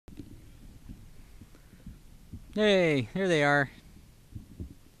Hey, here they are.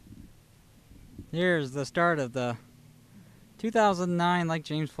 Here's the start of the 2009 Lake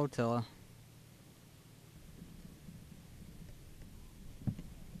James Flotilla.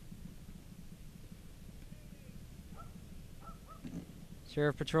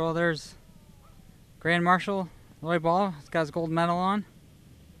 Sheriff Patrol, there's Grand Marshal Lloy Ball. He's got his gold medal on.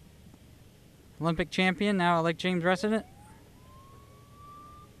 Olympic champion, now a Lake James resident.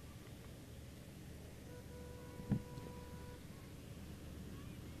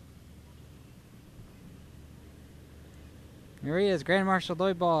 Here he is, Grand Marshal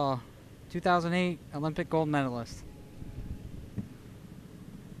Lloy Ball, 2008 Olympic gold medalist.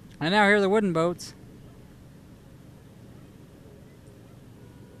 And now here are the wooden boats.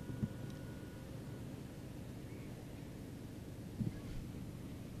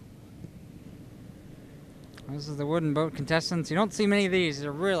 This is the wooden boat contestants. You don't see many of these. These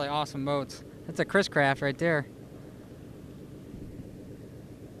are really awesome boats. That's a Chris Craft right there.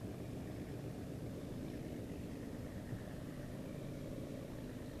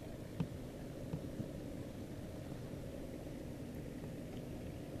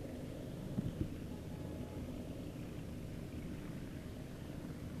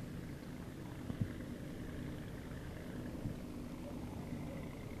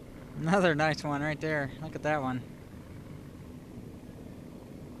 Another nice one right there. Look at that one.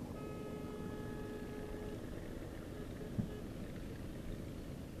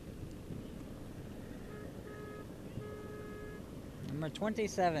 Number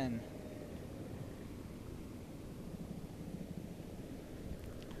 27.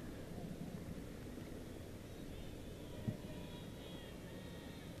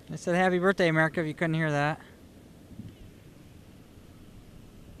 I said happy birthday, America, if you couldn't hear that.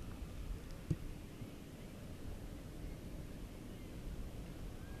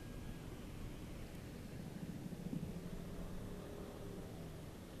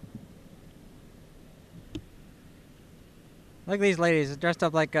 Look at these ladies dressed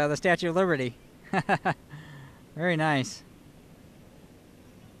up like the Statue of Liberty. Very nice.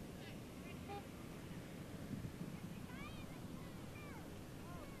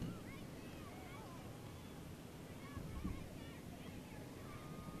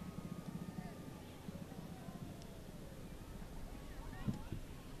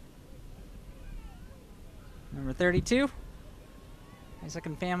 Number 32. Nice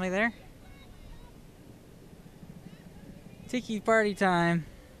looking family there. Tiki party time.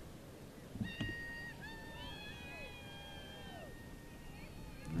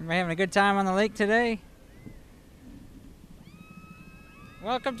 Everybody having a good time on the lake today?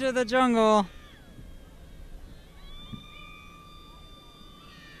 Welcome to the jungle.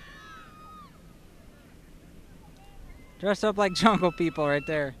 Dressed up like jungle people right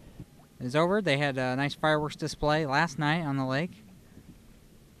there. It's over. They had a nice fireworks display last night on the lake.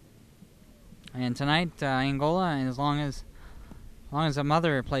 And tonight, Angola, and as long as some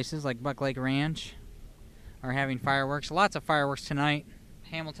other places like Buck Lake Ranch are having fireworks. Lots of fireworks tonight.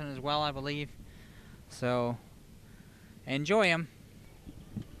 Hamilton as well, I believe. So, enjoy them.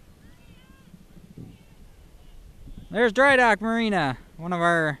 There's Dry Dock Marina, one of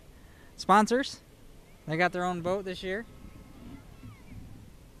our sponsors. They got their own boat this year.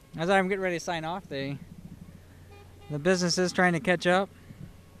 As I'm getting ready to sign off, the business is trying to catch up.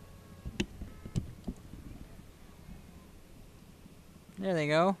 There they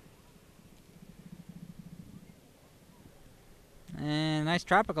go. And nice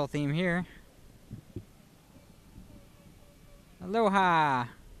tropical theme here. Aloha.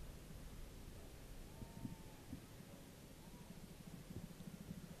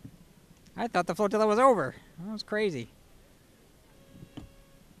 I thought the flotilla was over. That was crazy.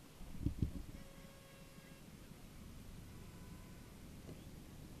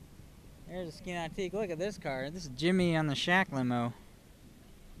 There's a skin antique. Look at this car. This is Jimmy on the shack limo.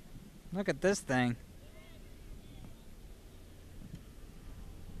 Look at this thing.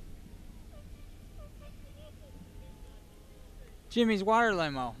 Jimmy's water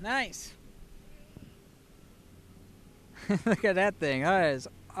limo. Nice. Look at that thing. That is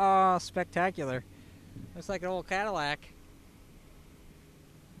spectacular. Looks like an old Cadillac.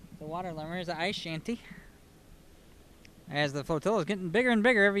 The water limo. Here's the ice shanty. As the flotilla is getting bigger and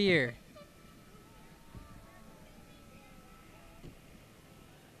bigger every year.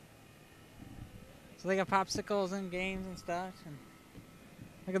 So they got popsicles and games and stuff. And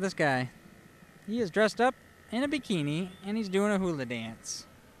look at this guy. He is dressed up in a bikini and he's doing a hula dance.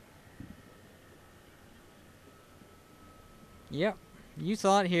 Yep, you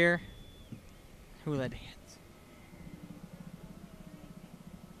saw it here. Hula dance.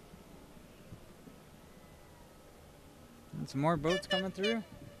 Got some more boats coming through.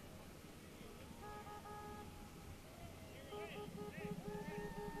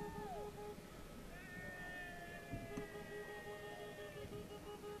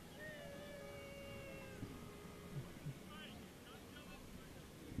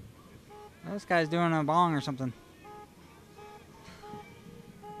 This guy's doing a bong or something.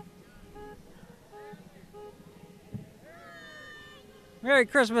 Merry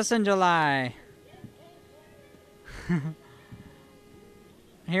Christmas in July.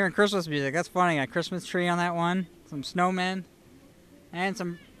 Hearing Christmas music, that's funny. Got a Christmas tree on that one, some snowmen, and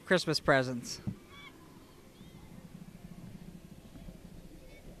some Christmas presents.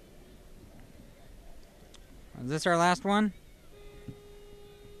 Is this our last one?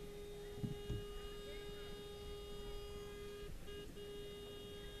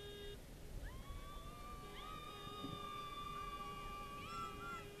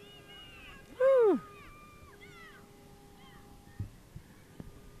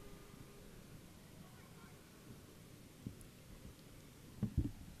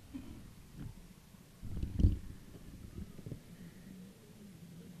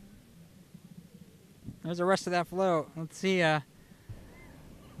 There's the rest of that float. Let's see.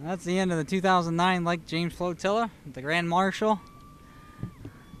 That's the end of the 2009 Lake James Flotilla. The Grand Marshal.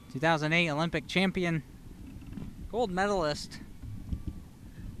 2008 Olympic champion, gold medalist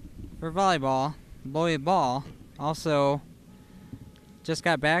for volleyball, Lloy Ball. Also, just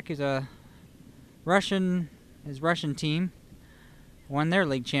got back. He's a his Russian team won their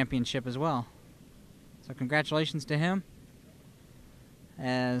league championship as well. So congratulations to him.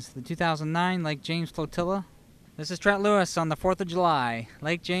 As the 2009 Lake James Flotilla. This is Trent Lewis on the 4th of July.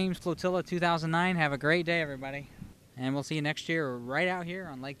 Lake James Flotilla 2009. Have a great day, everybody. And we'll see you next year right out here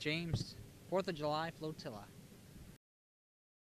on Lake James 4th of July Flotilla.